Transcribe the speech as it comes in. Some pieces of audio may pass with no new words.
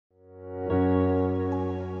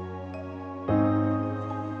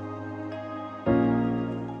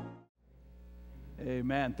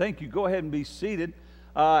Amen. Thank you. Go ahead and be seated.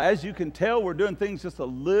 As you can tell, we're doing things just a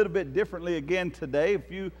little bit differently again today. A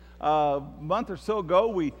few month or so ago,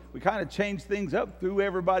 we kind of changed things up, threw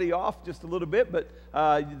everybody off just a little bit, but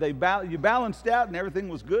you balanced out and everything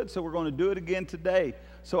was good, so we're going to do it again today.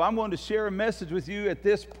 So I'm going to share a message with you at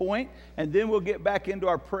this point, and then we'll get back into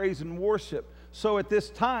our praise and worship. So at this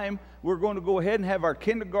time, we're going to go ahead and have our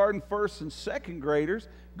kindergarten, first, and second graders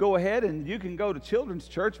go ahead, and you can go to Children's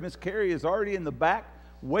Church. Miss Carrie is already in the back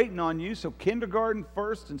waiting on you. So kindergarten,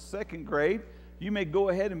 first, and second grade, you may go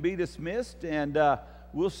ahead and be dismissed, and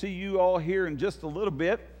we'll see you all here in just a little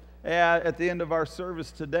bit at the end of our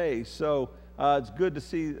service today. So it's good to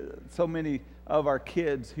see so many of our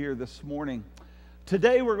kids here this morning.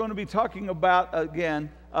 Today we're going to be talking about,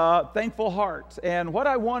 again, thankful hearts. And what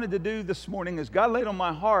I wanted to do this morning is God laid on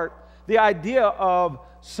my heart the idea of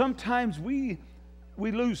sometimes we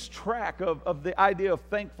lose track of the idea of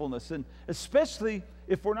thankfulness. And especially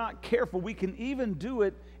if we're not careful, we can even do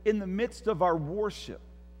it in the midst of our worship.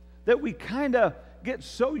 That we kind of get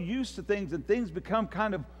so used to things and things become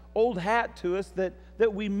kind of old hat to us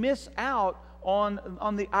that we miss out on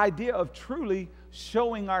the idea of truly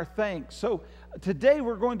showing our thanks. So today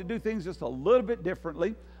we're going to do things just a little bit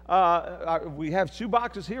differently. We have shoe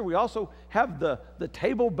boxes here. We also have the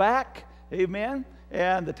table back. Amen.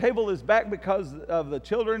 And the table is back because of the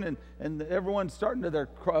children and everyone's starting to their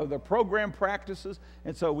program practices.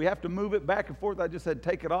 And so we have to move it back and forth. I just said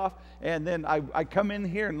take it off. And then I come in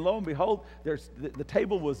here and lo and behold, the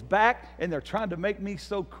table was back and they're trying to make me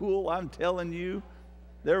so cool. I'm telling you,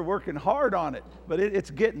 they're working hard on it. But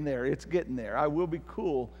it's getting there. It's getting there. I will be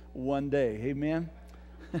cool one day. Amen.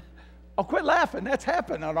 Oh, quit laughing. That's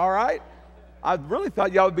happening, all right? I really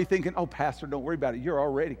thought y'all would be thinking, oh, Pastor, don't worry about it. You're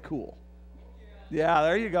already cool. Yeah,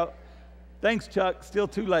 there you go. Thanks, Chuck. Still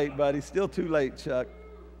too late, buddy. Still too late, Chuck.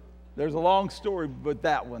 There's a long story with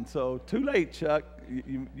that one. So too late, Chuck.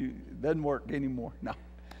 You doesn't work anymore. No.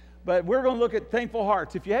 But we're going to look at thankful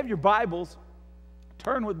hearts. If you have your Bibles,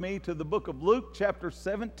 turn with me to the book of Luke, chapter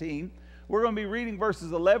 17. We're going to be reading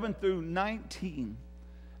verses 11 through 19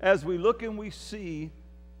 as we look and we see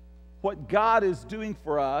what God is doing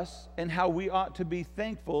for us and how we ought to be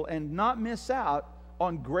thankful and not miss out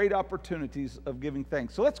on great opportunities of giving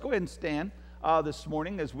thanks. So let's go ahead and stand this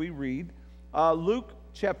morning as we read Luke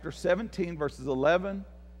chapter 17, verses 11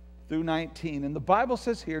 through 19. And the Bible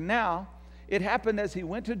says here, "Now it happened as he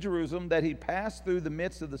went to Jerusalem that he passed through the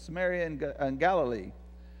midst of the Samaria and Galilee.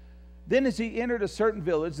 Then as he entered a certain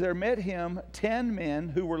village, there met him 10 men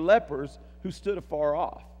who were lepers who stood afar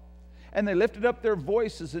off. And they lifted up their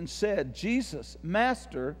voices and said, 'Jesus,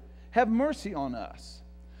 Master, have mercy on us.'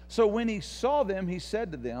 So when he saw them, he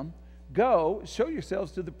said to them, 'Go, show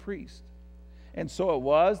yourselves to the priest.' And so it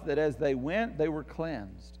was that as they went, they were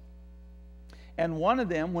cleansed. And one of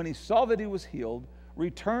them, when he saw that he was healed,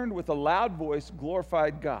 returned with a loud voice,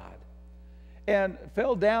 glorified God, and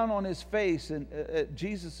fell down on his face at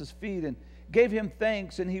Jesus' feet and gave him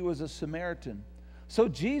thanks, and he was a Samaritan. So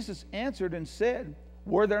Jesus answered and said,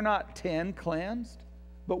 'Were there not 10 cleansed?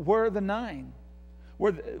 But where are the 9?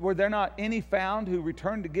 Were there not any found who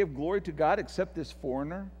returned to give glory to God except this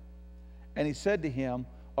foreigner?' And he said to him,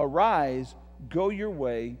 'Arise, go your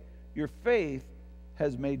way. Your faith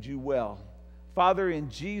has made you well.'" Father, in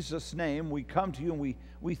Jesus' name, we come to you and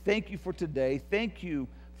we thank you for today. Thank you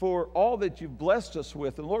for all that you've blessed us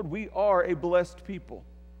with. And Lord, we are a blessed people.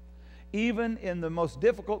 Even in the most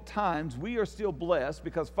difficult times, we are still blessed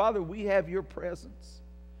because, Father, we have your presence.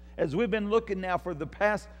 As we've been looking now for the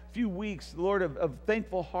past few weeks, Lord, of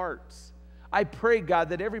thankful hearts, I pray, God,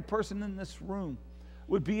 that every person in this room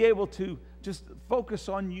would be able to just focus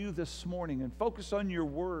on you this morning and focus on your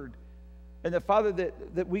word. And that, Father,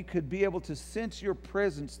 that we could be able to sense your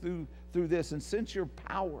presence through this and sense your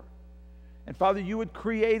power. And, Father, you would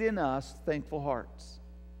create in us thankful hearts.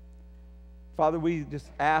 Father, we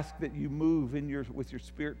just ask that you move with your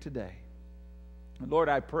Spirit today. And Lord,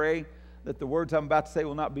 I pray that the words I'm about to say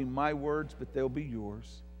will not be my words, but they'll be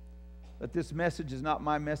yours. That this message is not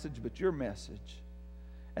my message, but your message.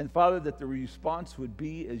 And Father, that the response would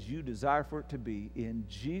be as you desire for it to be. In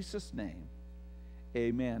Jesus' name,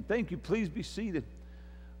 amen. Thank you. Please be seated.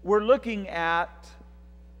 We're looking at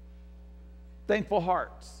thankful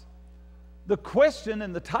hearts. The question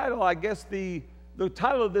and the title, I guess the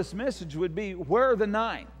title of this message would be, where are the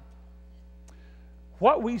 9?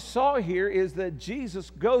 What we saw here is that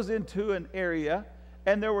Jesus goes into an area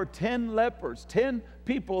and there were 10 lepers, 10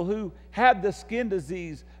 people who had the skin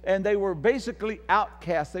disease, and they were basically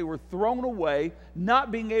outcasts. They were thrown away,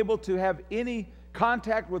 not being able to have any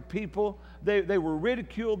contact with people. They were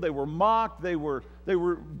ridiculed, they were mocked, they were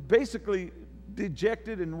basically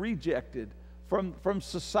dejected and rejected from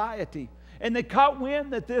society. And they caught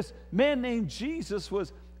wind that this man named Jesus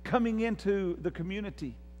was coming into the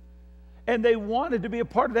community. And they wanted to be a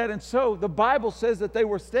part of that. And so the Bible says that they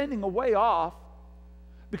were standing a way off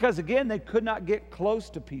because, again, they could not get close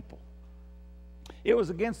to people. It was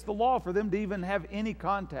against the law for them to even have any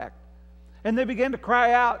contact. And they began to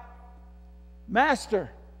cry out, "Master,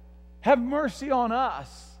 have mercy on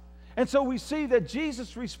us." And so we see that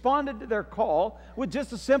Jesus responded to their call with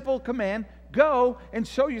just a simple command: go and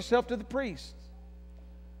show yourself to the priests.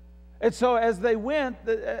 And so as they went,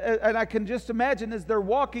 and I can just imagine as they're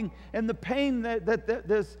walking and the pain that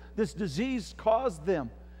this disease caused them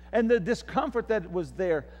and the discomfort that was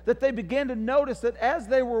there, that they began to notice that as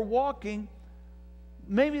they were walking,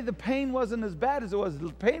 maybe the pain wasn't as bad as it was.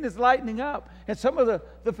 The pain is lightening up, and some of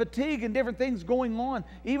the fatigue and different things going on.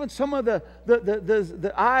 Even some of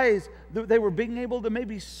the eyes, they were being able to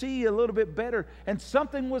maybe see a little bit better, and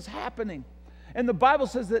something was happening. And the Bible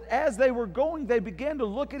says that as they were going, they began to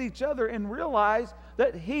look at each other and realize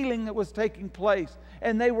that healing that was taking place,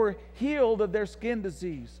 and they were healed of their skin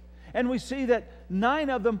disease. And we see that 9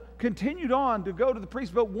 of them continued on to go to the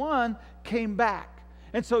priest, but 1 came back.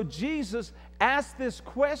 And so Jesus asked this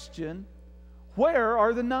question, where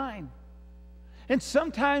are the 9? And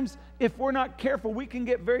sometimes, if we're not careful, we can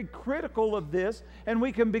get very critical of this, and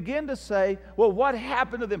we can begin to say, well, what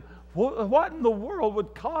happened to them? What in the world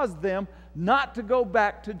would cause them not to go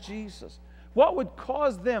back to Jesus? What would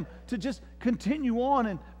cause them to just continue on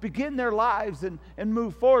and begin their lives and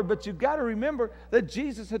move forward? But you've got to remember that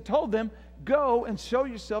Jesus had told them, go and show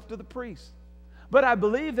yourself to the priest. But I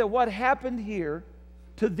believe that what happened here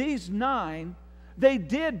to these 9, they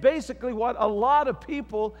did basically what a lot of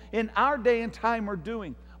people in our day and time are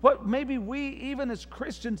doing. What maybe we, even as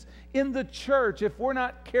Christians in the church, if we're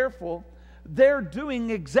not careful, they're doing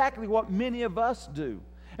exactly what many of us do.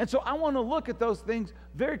 And so I want to look at those things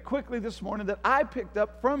very quickly this morning that I picked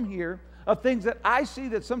up from here, of things that I see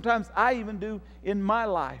that sometimes I even do in my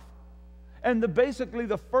life. And basically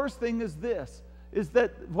the first thing is this, is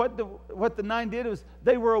that what the 9 did was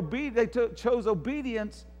they were obedient. They chose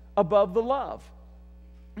obedience above the love.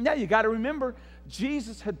 Now you got to remember,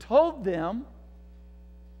 Jesus had told them,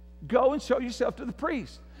 go and show yourself to the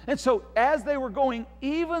priest. And so as they were going,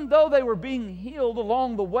 even though they were being healed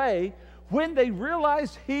along the way, when they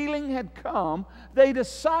realized healing had come, they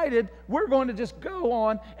decided, we're going to just go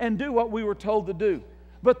on and do what we were told to do.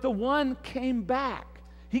 But the 1 came back.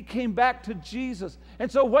 He came back to Jesus. And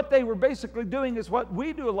so what they were basically doing is what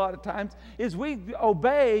we do a lot of times, is we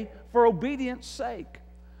obey for obedience sake.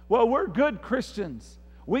 Well, we're good Christians.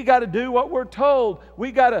 We got to do what we're told.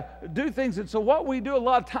 We got to do things. And so what we do a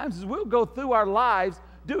lot of times is we'll go through our lives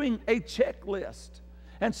doing a checklist.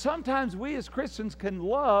 And sometimes we as Christians can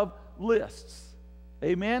love lists.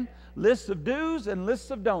 Amen? Lists of do's and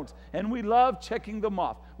lists of don'ts. And we love checking them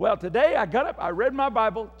off. Well, today I got up, I read my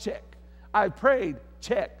Bible, check. I prayed,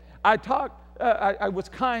 check. I talked, I was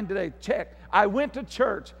kind today, check. I went to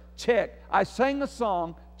church, check. I sang a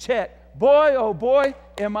song, check. Boy, oh boy,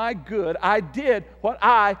 am I good. I did what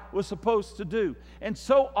I was supposed to do. And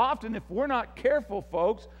so often, if we're not careful,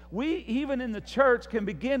 folks, we, even in the church, can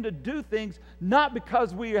begin to do things not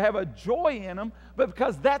because we have a joy in them, but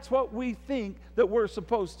because that's what we think that we're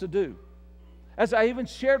supposed to do. As I even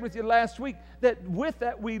shared with you last week, that with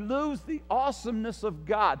that we lose the awesomeness of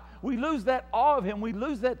God. We lose that awe of Him. We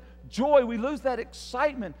lose that joy. We lose that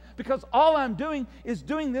excitement, because all I'm doing is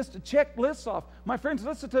doing this to check lists off. My friends,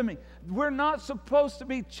 listen to me. We're not supposed to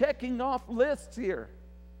be checking off lists here.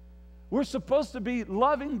 We're supposed to be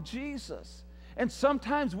loving Jesus. And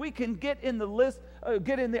sometimes we can get in the list,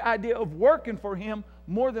 get in the idea of working for Him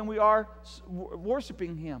more than we are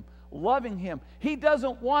worshiping Him, loving Him. He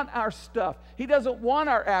doesn't want our stuff. He doesn't want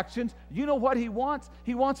our actions. You know what He wants?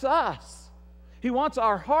 He wants us. He wants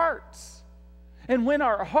our hearts. And when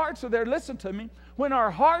our hearts are there, listen to me, when our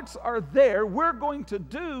hearts are there, we're going to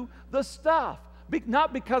do the stuff.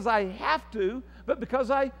 Not because I have to, but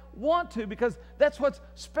because I want to, because that's what's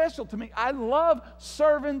special to me. I love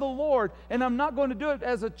serving the Lord, and I'm not going to do it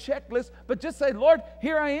as a checklist, but just say, Lord,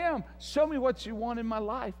 here I am. Show me what you want in my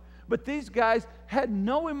life. But these guys had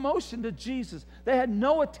no emotion to Jesus. They had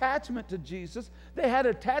no attachment to Jesus. They had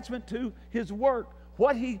attachment to His work,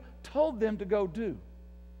 what He told them to go do.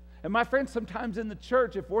 And my friends, sometimes in the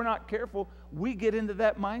church, if we're not careful, we get into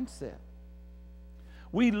that mindset.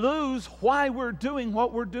 We lose why we're doing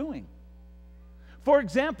what we're doing. For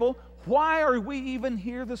example, why are we even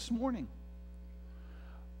here this morning?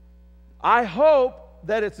 I hope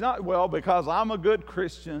that it's not, well, because I'm a good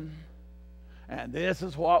Christian and this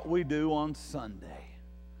is what we do on Sunday.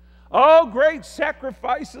 Oh, great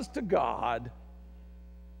sacrifices to God.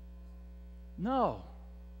 No.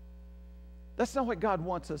 That's not what God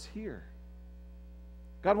wants us here.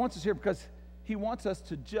 God wants us here because He wants us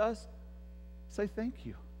to just say thank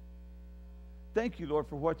you. Thank you, Lord,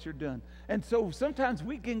 for what you're doing. And so sometimes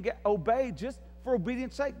we can obey just for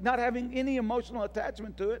obedience sake, not having any emotional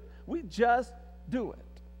attachment to it. We just do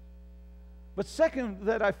it. But second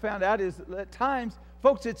that I found out is that at times,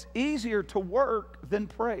 folks, it's easier to work than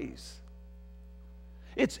praise.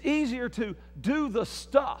 It's easier to do the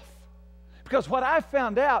stuff. Because what I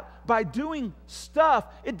found out, by doing stuff,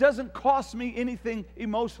 it doesn't cost me anything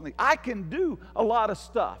emotionally. I can do a lot of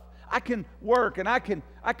stuff. I can work and I can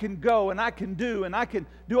go and I can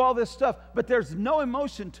do all this stuff, but there's no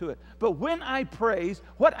emotion to it. But when I praise,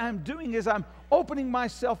 what I'm doing is I'm opening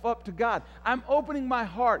myself up to God. I'm opening my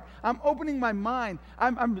heart. I'm opening my mind.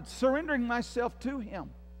 I'm surrendering myself to Him.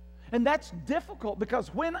 And that's difficult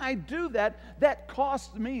because when I do that, that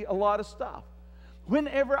costs me a lot of stuff.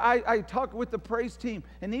 Whenever I talk with the praise team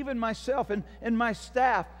and even myself and my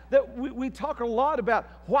staff, that we talk a lot about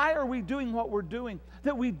why are we doing what we're doing.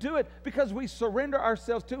 That we do it because we surrender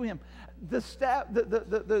ourselves to Him. The staff,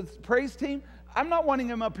 the praise team, I'm not wanting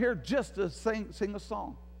them up here just to sing a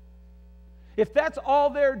song. If that's all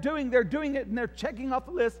they're doing it and they're checking off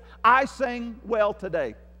the list. I sang well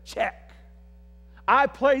today. Check. I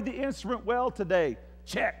played the instrument well today.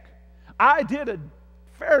 Check. I did a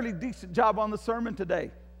fairly decent job on the sermon today.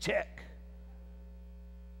 Check.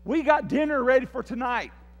 We got dinner ready for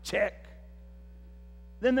tonight. Check.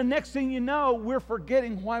 Then the next thing you know, we're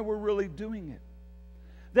forgetting why we're really doing it.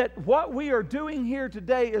 That what we are doing here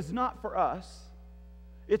today is not for us,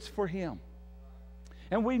 it's for Him.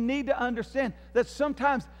 And we need to understand that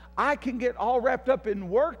sometimes I can get all wrapped up in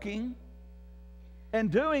working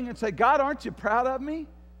and doing and say, God, aren't you proud of me?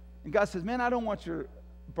 And God says, man, I don't want your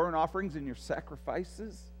burnt offerings and your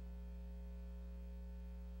sacrifices.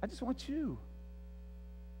 I just want you.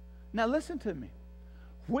 Now listen to me.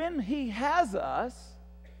 When He has us,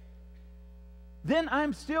 then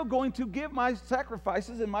I'm still going to give my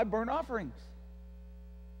sacrifices and my burnt offerings.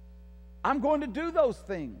 I'm going to do those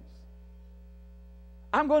things.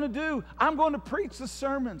 I'm going to preach the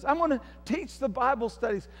sermons. I'm going to teach the Bible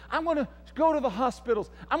studies. I'm going to go to the hospitals.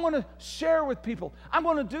 I'm going to share with people. I'm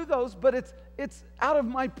going to do those, but it's out of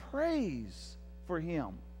my praise for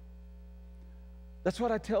Him. That's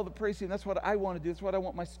what I tell the praise team. That's what I want to do. That's what I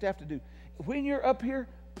want my staff to do. When you're up here,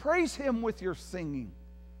 praise Him with your singing.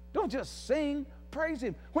 Don't just sing, praise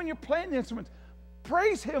Him. When you're playing the instruments,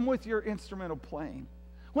 praise Him with your instrumental playing.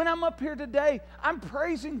 When I'm up here today, I'm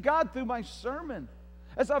praising God through my sermon.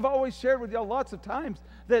 As I've always shared with y'all lots of times,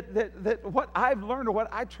 that what I've learned or what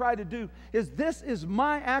I try to do is this is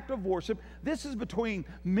my act of worship. This is between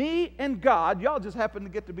me and God. Y'all just happen to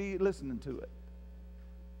get to be listening to it.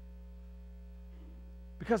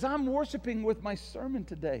 Because I'm worshiping with my sermon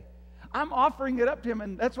today. I'm offering it up to Him,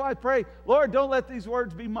 and that's why I pray, Lord, don't let these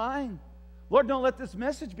words be mine. Lord, don't let this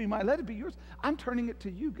message be mine. Let it be yours. I'm turning it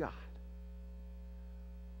to you, God.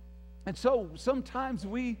 And so sometimes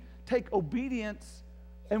we take obedience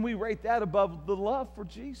and we rate that above the love for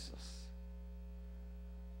Jesus.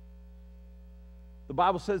 The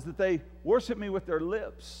Bible says that they worship me with their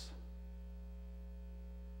lips.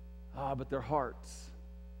 But their hearts,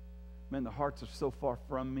 man, their hearts are so far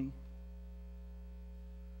from me.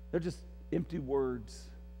 They're just empty words,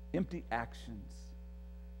 empty actions.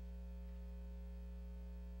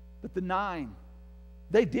 But the 9,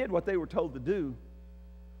 they did what they were told to do,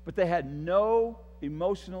 but they had no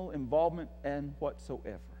emotional involvement in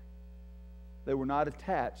whatsoever. They were not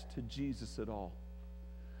attached to Jesus at all.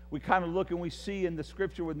 We kind of look and we see in the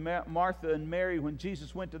scripture with Martha and Mary when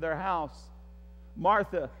Jesus went to their house.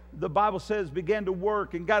 Martha, the Bible says, began to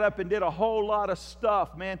work and got up and did a whole lot of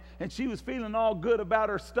stuff, man. And she was feeling all good about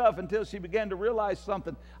her stuff until she began to realize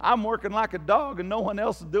something. I'm working like a dog and no one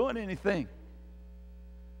else is doing anything.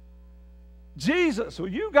 Jesus, well,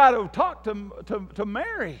 you got to talk to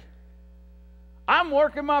Mary. I'm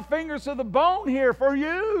working my fingers to the bone here for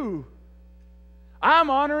you. I'm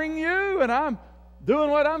honoring you and I'm doing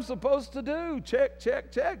what I'm supposed to do. Check,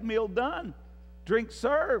 check, check. Meal done. Drink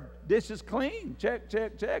served. Dishes clean. Check,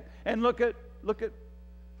 check, check. And look at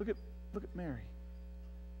Mary.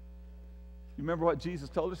 You remember what Jesus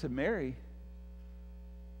told us? That Mary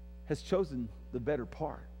has chosen the better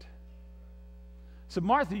part. So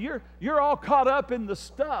Martha, you're all caught up in the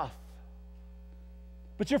stuff.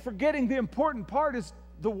 But you're forgetting the important part is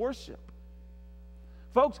the worship.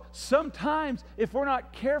 Folks, sometimes if we're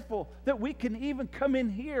not careful, that we can even come in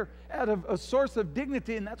here out of a source of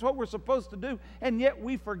dignity, and that's what we're supposed to do, and yet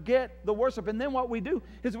we forget the worship. And then what we do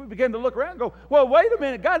is we begin to look around and go, well, wait a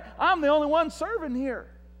minute, God, I'm the only one serving here.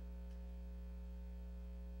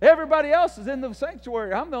 Everybody else is in the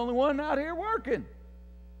sanctuary. I'm the only one out here working.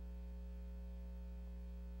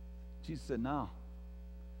 Jesus said, no.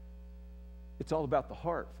 It's all about the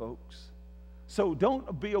heart, folks. So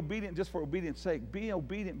don't be obedient just for obedience sake. Be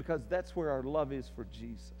obedient because that's where our love is for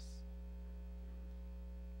Jesus.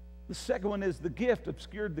 The second one is the gift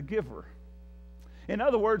obscured the giver. In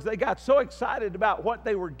other words, they got so excited about what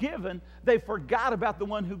they were given, they forgot about the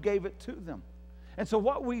one who gave it to them. And so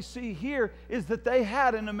what we see here is that they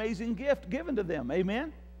had an amazing gift given to them.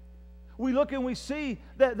 Amen? We look and we see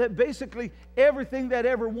that basically everything that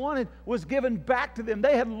ever wanted was given back to them.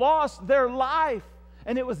 They had lost their life,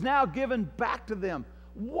 and it was now given back to them.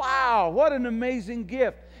 Wow, what an amazing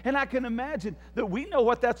gift. And I can imagine that we know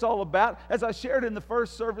what that's all about. As I shared in the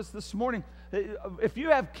first service this morning, if you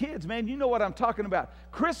have kids, man, you know what I'm talking about.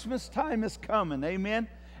 Christmas time is coming, amen?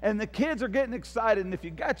 And the kids are getting excited. And if you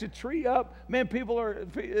got your tree up, man,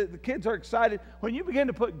 the kids are excited. When you begin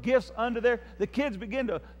to put gifts under there, the kids begin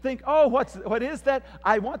to think, oh, what is that?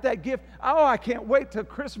 I want that gift. Oh, I can't wait till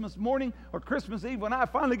Christmas morning or Christmas Eve when I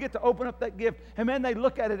finally get to open up that gift. And man, they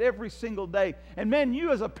look at it every single day. And man,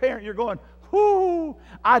 you as a parent, you're going, whoo,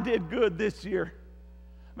 I did good this year.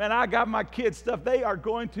 Man, I got my kids stuff. They are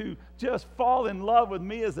going to just fall in love with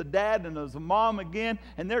me as a dad and as a mom again.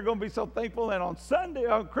 And they're going to be so thankful. And on Sunday,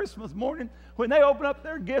 on Christmas morning, when they open up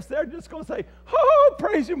their gifts, they're just going to say, oh,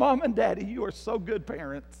 praise you, Mom and Daddy. You are so good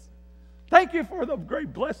parents. Thank you for the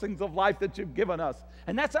great blessings of life that you've given us.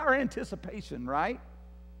 And that's our anticipation, right?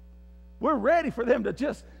 We're ready for them to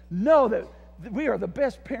just know that we are the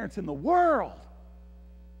best parents in the world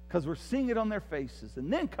because we're seeing it on their faces.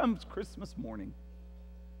 And then comes Christmas morning.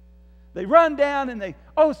 They run down and they,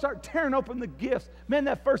 start tearing open the gifts. Man,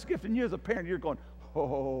 that first gift, and you as a parent, you're going,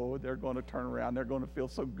 oh, they're going to turn around. They're going to feel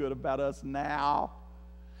so good about us now.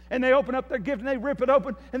 And they open up their gift and they rip it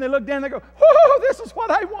open and they look down and they go, oh, this is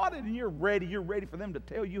what I wanted. And you're ready. You're ready for them to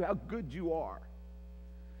tell you how good you are.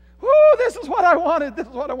 Oh, this is what I wanted. This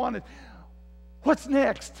is what I wanted. What's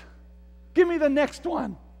next? Give me the next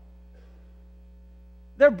one.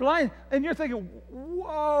 They're blind. And you're thinking,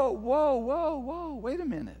 whoa, wait a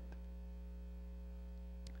minute.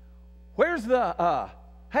 Where's the,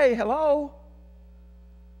 hey, hello?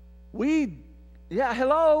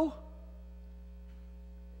 Hello?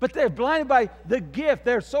 But they're blinded by the gift.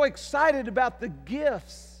 They're so excited about the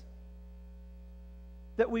gifts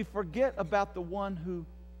that we forget about the one who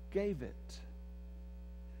gave it.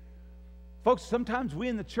 Folks, sometimes we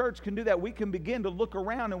in the church can do that. We can begin to look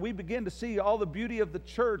around and we begin to see all the beauty of the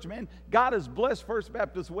church. Man, God has blessed First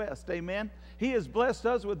Baptist West. Amen. He has blessed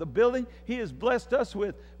us with a building. He has blessed us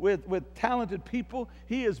with talented people.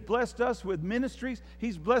 He has blessed us with ministries.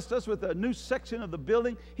 He's blessed us with a new section of the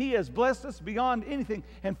building. He has blessed us beyond anything.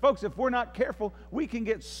 And folks, if we're not careful, we can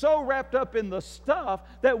get so wrapped up in the stuff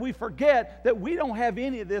that we forget that we don't have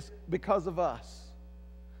any of this because of us.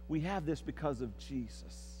 We have this because of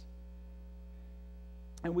Jesus.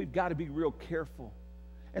 And we've got to be real careful.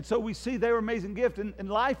 And so we see they were amazing gift, and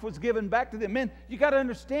life was given back to them. Man, you got to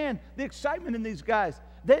understand the excitement in these guys.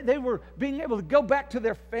 They were being able to go back to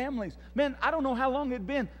their families. Man, I don't know how long it'd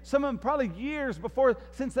been. Some of them probably years before,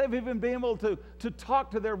 since they've even been able to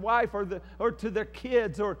talk to their wife or to their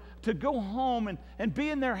kids, or to go home and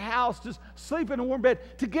be in their house, just sleep in a warm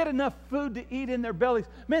bed, to get enough food to eat in their bellies.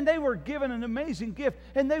 Man, they were given an amazing gift,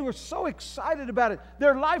 and they were so excited about it.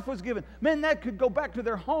 Their life was given. Man, that could go back to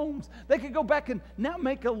their homes. They could go back and now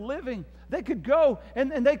make a living. They could go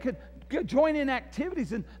and they could join in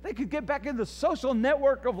activities, and they could get back in the social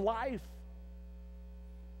network of life.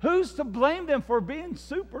 Who's to blame them for being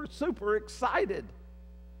super, super excited?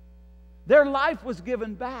 Their life was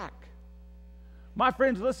given back. My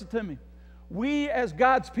friends, listen to me. We as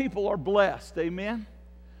God's people are blessed. Amen.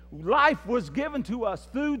 Life was given to us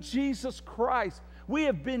through Jesus Christ. We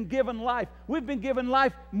have been given life. We've been given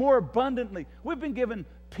life more abundantly. We've been given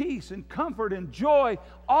peace and comfort and joy.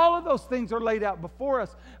 All of those things are laid out before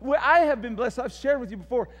us. I have been blessed. I've shared with you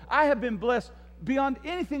before. I have been blessed beyond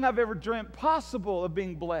anything I've ever dreamt possible of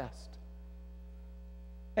being blessed.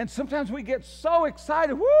 And sometimes we get so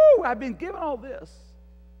excited. Woo! I've been given all this.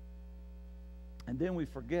 And then we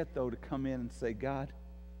forget, though, to come in and say, God,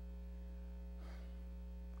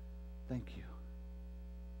 thank you.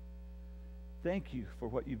 Thank you for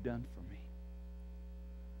what you've done for me.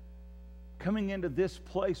 Coming into this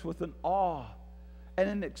place with an awe and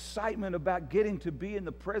an excitement about getting to be in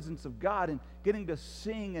the presence of God and getting to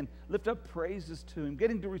sing and lift up praises to Him,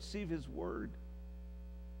 getting to receive His Word.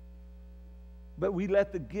 But we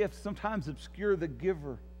let the gift sometimes obscure the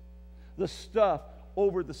giver, the stuff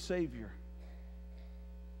over the Savior.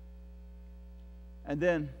 And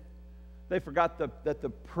then they forgot that the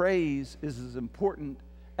praise is as important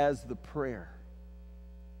as the prayer.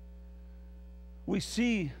 We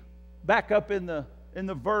see back up in the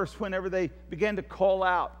verse whenever they began to call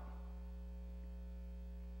out.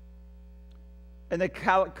 And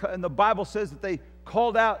the Bible says that they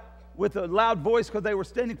called out with a loud voice because they were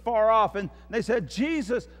standing far off. And they said,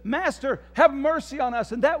 Jesus, Master, have mercy on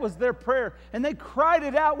us. And that was their prayer. And they cried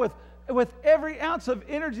it out with every ounce of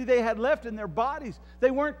energy they had left in their bodies. They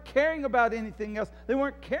weren't caring about anything else. They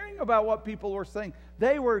weren't caring about what people were saying.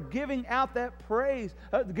 They were giving out that praise,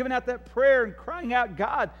 giving out that prayer and crying out,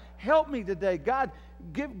 God, help me today. God,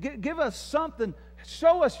 give us something.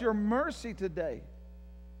 Show us your mercy today.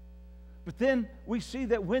 But then we see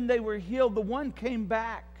that when they were healed, the one came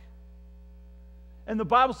back. And the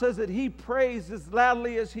Bible says that he praised as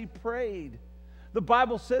loudly as he prayed. The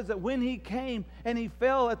Bible says that when he came and he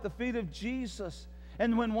fell at the feet of Jesus,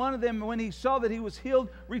 and when one of them, when he saw that he was healed,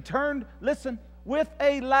 returned, listen, with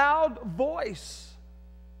a loud voice.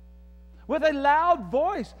 With a loud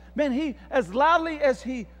voice. Man, he, as loudly as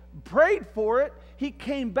he prayed for it, he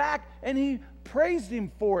came back and he praised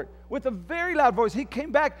him for it with a very loud voice. He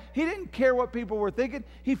came back. He didn't care what people were thinking.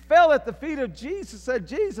 He fell at the feet of Jesus, said,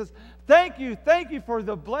 Jesus, thank you for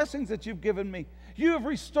the blessings that you've given me. You have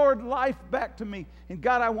restored life back to me. And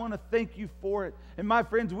God, I want to thank you for it. And my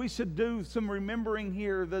friends, we should do some remembering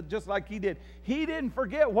here, that just like he did. He didn't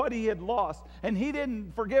forget what he had lost. And he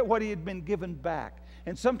didn't forget what he had been given back.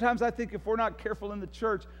 And sometimes I think if we're not careful in the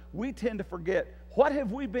church, we tend to forget, what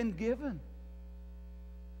have we been given?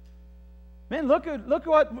 Man, look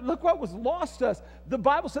what was lost to us. The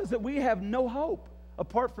Bible says that we have no hope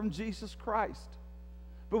apart from Jesus Christ.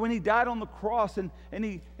 But when he died on the cross and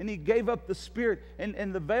he gave up the Spirit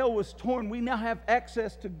and the veil was torn, we now have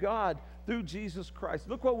access to God through Jesus Christ.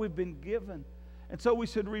 Look what we've been given. And so we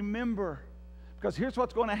should remember, because here's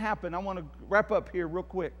what's going to happen. I want to wrap up here real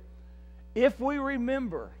quick. If we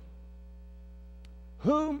remember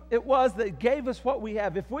whom it was that gave us what we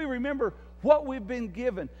have, if we remember what we've been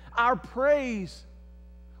given, our praise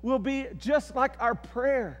will be just like our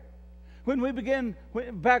prayer. When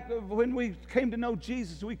we came to know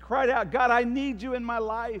Jesus, we cried out, God, I need you in my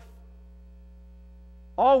life.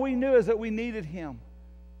 All we knew is that we needed him.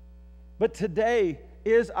 But today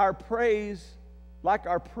is our praise like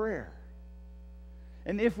our prayer.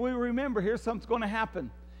 And if we remember, here's something's going to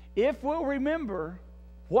happen. If we'll remember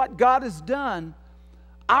what God has done,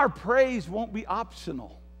 our praise won't be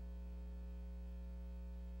optional.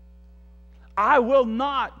 I will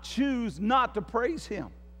not choose not to praise him.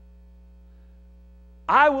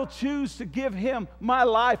 I will choose to give him my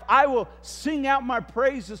life. I will sing out my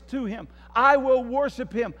praises to him. I will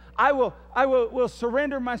worship him. I will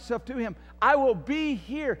surrender myself to him. I will be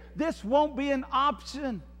here. This won't be an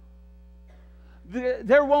option.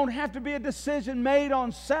 There won't have to be a decision made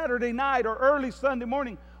on Saturday night or early Sunday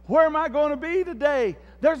morning. Where am I going to be today?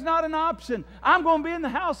 There's not an option. I'm going to be in the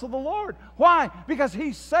house of the Lord. Why? Because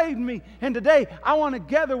he saved me. And today I want to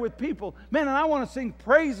gather with people. Man, and I want to sing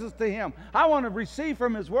praises to him. I want to receive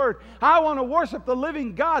from his word. I want to worship the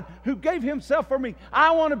living God who gave himself for me.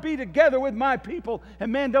 I want to be together with my people.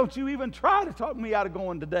 And man, don't you even try to talk me out of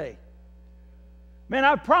going today. Man,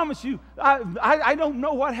 I promise you, I don't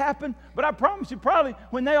know what happened, but I promise you probably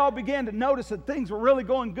when they all began to notice that things were really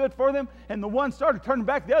going good for them and the one started turning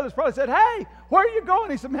back, the others probably said, hey, where are you going?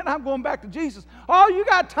 He said, man, I'm going back to Jesus. Oh, you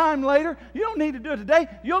got time later. You don't need to do it today.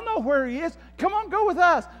 You'll know where he is. Come on, go with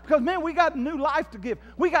us. Because, man, we got a new life to give.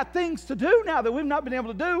 We got things to do now that we've not been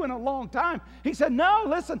able to do in a long time. He said, no,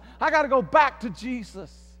 listen, I got to go back to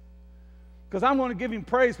Jesus because I'm going to give him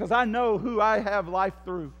praise because I know who I have life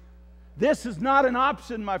through. This is not an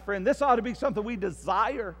option, my friend. This ought to be something we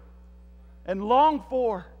desire and long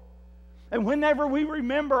for. And whenever we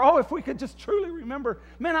remember, if we could just truly remember,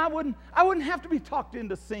 man, I wouldn't have to be talked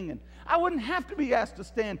into singing. I wouldn't have to be asked to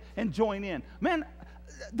stand and join in. Man,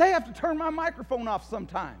 they have to turn my microphone off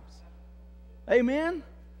sometimes. Amen?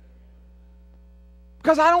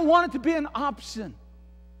 Because I don't want it to be an option.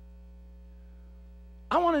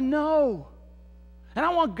 I want to know. And I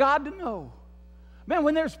want God to know. Man,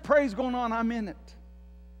 when there's praise going on, I'm in it.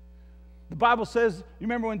 The Bible says, you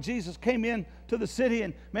remember when Jesus came in to the city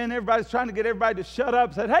and, man, everybody's trying to get everybody to shut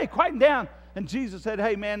up, said, hey, quieten down. And Jesus said,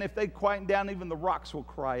 hey, man, if they quieten down, even the rocks will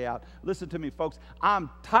cry out. Listen to me, folks. I'm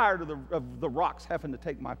tired of the rocks having to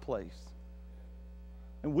take my place.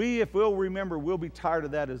 And we, if we'll remember, we'll be tired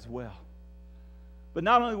of that as well. But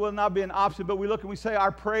not only will it not be an option, but we look and we say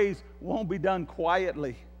our praise won't be done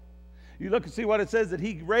quietly. You look and see what it says, that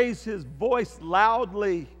he raised his voice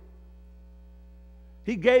loudly.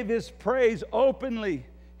 He gave his praise openly.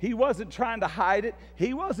 He wasn't trying to hide it.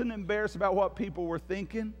 He wasn't embarrassed about what people were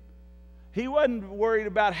thinking. He wasn't worried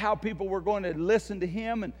about how people were going to listen to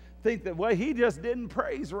him and think that, well, he just didn't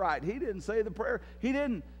praise right. He didn't say the prayer. He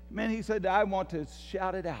didn't. Man, he said, I want to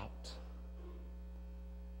shout it out.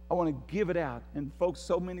 I want to give it out. And folks,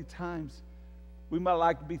 so many times we might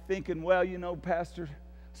like to be thinking, well, you know, Pastor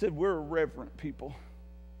said we're a reverent people.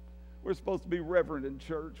 We're supposed to be reverent in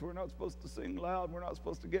church. We're not supposed to sing loud. We're not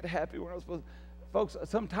supposed to get happy. We're not supposed to. Folks,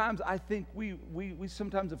 sometimes I think we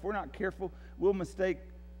sometimes, if we're not careful, we'll mistake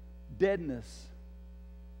deadness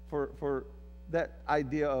for that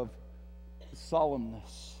idea of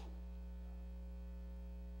solemnness.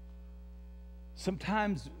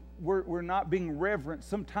 Sometimes we're not being reverent.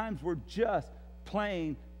 Sometimes we're just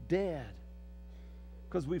plain dead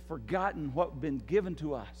because we've forgotten what's been given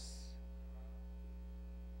to us.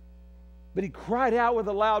 But he cried out with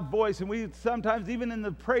a loud voice, and we sometimes, even in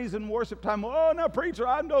the praise and worship time, oh, no, preacher,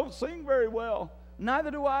 I don't sing very well.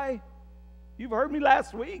 Neither do I. You've heard me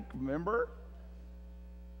last week, remember?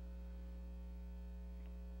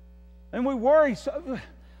 And we worry. So,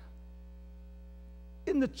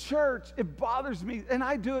 in the church, it bothers me, and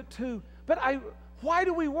I do it too. But why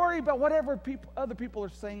do we worry about whatever other people are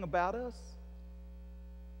saying about us?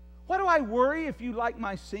 Why do I worry if you like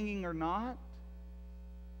my singing or not?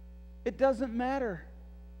 It doesn't matter.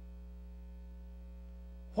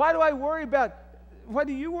 Why do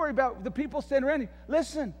you worry about the people standing around you?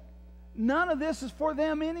 Listen, none of this is for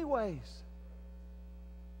them anyways.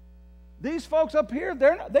 These folks up here,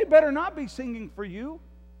 they better not be singing for you.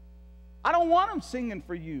 I don't want them singing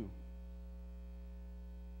for you.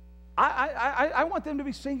 I want them to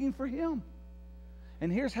be singing for Him.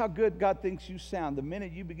 And here's how good God thinks you sound. The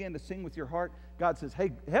minute you begin to sing with your heart, God says,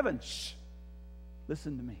 hey, heaven, shh,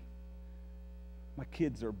 listen to me. My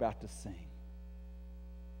kids are about to sing.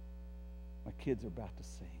 My kids are about to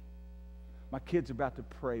sing. My kids are about to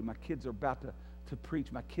pray. My kids are about to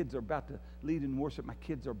preach. My kids are about to lead in worship. My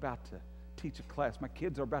kids are about to teach a class. My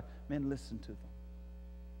kids are about, man, listen to them.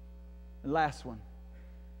 And last one,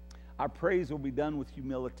 our praise will be done with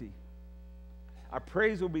humility. Our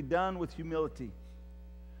praise will be done with humility.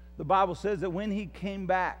 The Bible says that when he came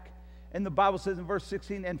back, and the Bible says in verse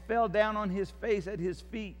 16, and fell down on his face at his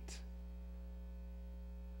feet,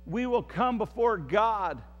 we will come before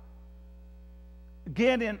God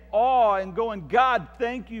again in awe and going, God,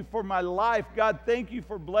 thank you for my life. God, thank you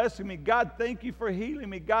for blessing me. God, thank you for healing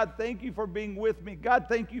me. God, thank you for being with me. God,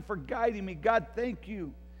 thank you for guiding me. God, thank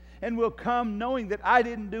you. And we'll come knowing that I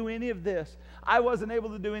didn't do any of this. I wasn't able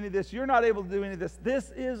to do any of this. You're not able to do any of this.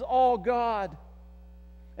 This is all God.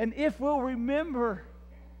 And if we'll remember,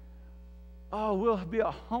 we'll be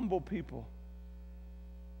a humble people.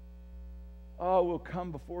 We'll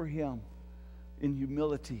come before Him in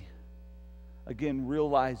humility. Again,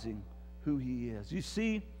 realizing who He is. You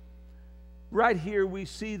see, right here we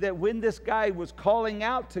see that when this guy was calling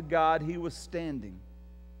out to God, he was standing.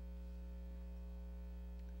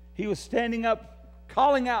 He was standing up,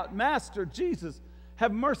 calling out, Master, Jesus,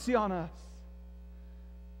 have mercy on us.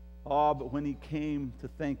 But when he came to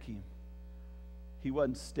thank Him, he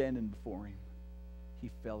wasn't standing before Him.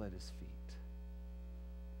 He fell at His feet.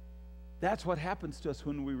 That's what happens to us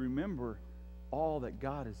when we remember all that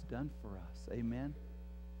God has done for us. Amen?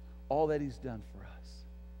 All that He's done for us.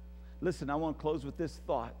 Listen, I want to close with this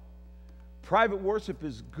thought. Private worship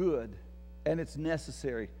is good and it's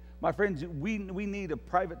necessary. My friends, we need a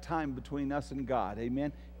private time between us and God.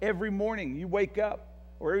 Amen? Every morning you wake up,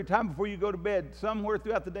 or every time before you go to bed, somewhere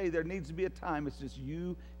throughout the day, there needs to be a time. It's just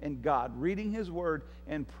you and God, reading His Word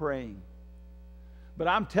and praying. But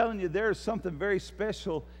I'm telling you, there is something very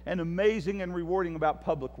special and amazing and rewarding about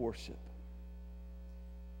public worship.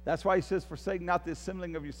 That's why He says, forsake not the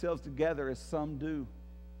assembling of yourselves together as some do.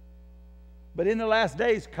 But in the last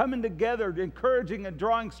days, coming together, encouraging and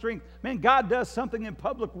drawing strength. Man, God does something in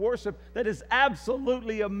public worship that is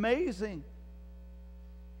absolutely amazing.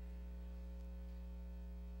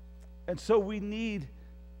 And so we need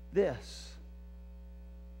this.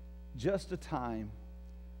 Just a time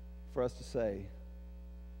for us to say,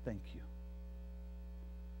 thank you.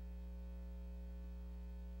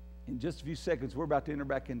 In just a few seconds, we're about to enter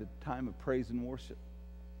back into time of praise and worship.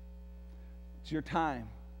 It's your time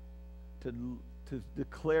to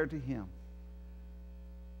declare to Him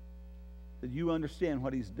that you understand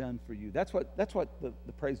what He's done for you. That's what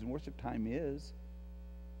the praise and worship time is.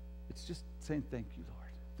 It's just saying thank you, Lord.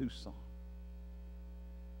 through song.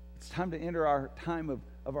 It's time to enter our time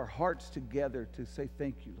of our hearts together to say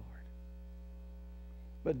thank you, Lord.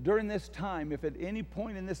 But during this time, if at any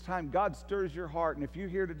point in this time God stirs your heart, and if you're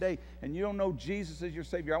here today and you don't know Jesus as your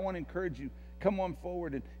Savior, I want to encourage you, come on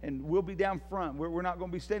forward, and we'll be down front. We're not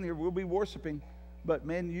going to be standing here. We'll be worshiping. But,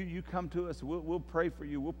 man, you come to us. We'll pray for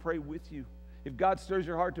you. We'll pray with you. If God stirs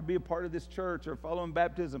your heart to be a part of this church or following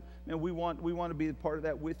baptism, man, we want to be a part of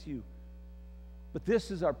that with you. But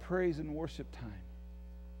this is our praise and worship time.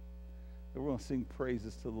 We're going to sing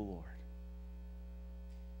praises to the Lord.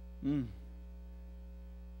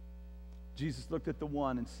 Jesus looked at the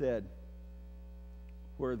one and said,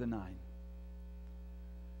 where are the 9?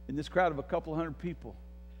 In this crowd of a couple hundred people,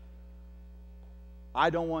 I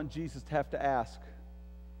don't want Jesus to have to ask,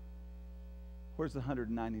 where's the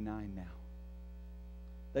 199 now?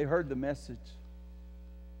 They heard the message.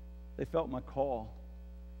 They felt my call.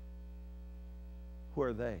 Where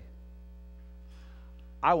are they?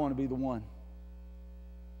 I want to be the one.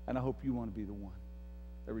 And I hope you want to be the one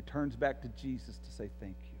that returns back to Jesus to say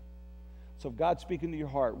thank you. So if God's speaking to your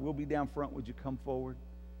heart, we'll be down front. Would you come forward?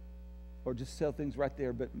 Or just sell things right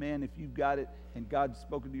there. But man, if you've got it and God's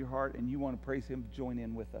spoken to your heart and you want to praise Him, join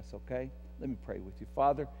in with us, okay? Let me pray with you.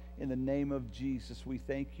 Father, in the name of Jesus, we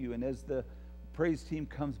thank you. And as the praise team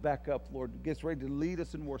comes back up, Lord, gets ready to lead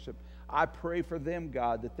us in worship, I pray for them,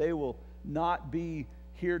 God, that they will not be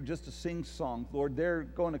here just to sing songs. Lord, they're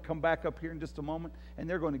going to come back up here in just a moment, and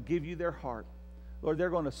they're going to give you their heart. Lord,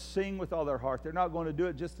 they're going to sing with all their heart. They're not going to do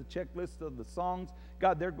it just a checklist of the songs.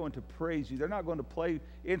 God, they're going to praise you. They're not going to play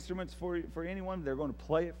instruments for anyone. They're going to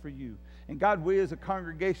play it for you. And God, we as a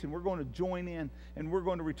congregation, we're going to join in, and we're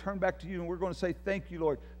going to return back to you, and we're going to say thank you,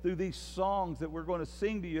 Lord, through these songs that we're going to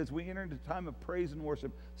sing to you as we enter into time of praise and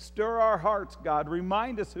worship. Stir our hearts, God.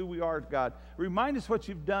 Remind us who we are, God. Remind us what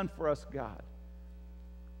you've done for us, God.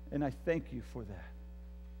 And I thank you for that.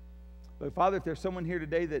 But Father, if there's someone here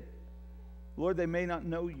today that, Lord, they may not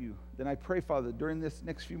know you, then I pray, Father, during this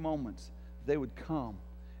next few moments, they would come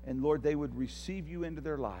and, Lord, they would receive you into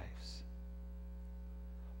their lives.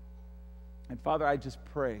 And Father, I just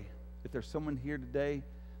pray if there's someone here today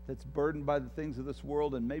that's burdened by the things of this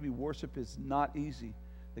world and maybe worship is not easy,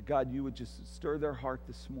 that God, you would just stir their heart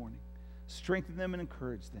this morning, strengthen them and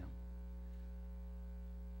encourage them.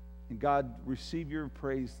 And God, receive your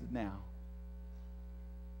praise now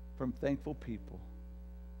from thankful people.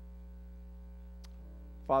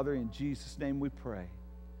 Father, in Jesus' name we pray.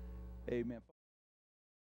 Amen.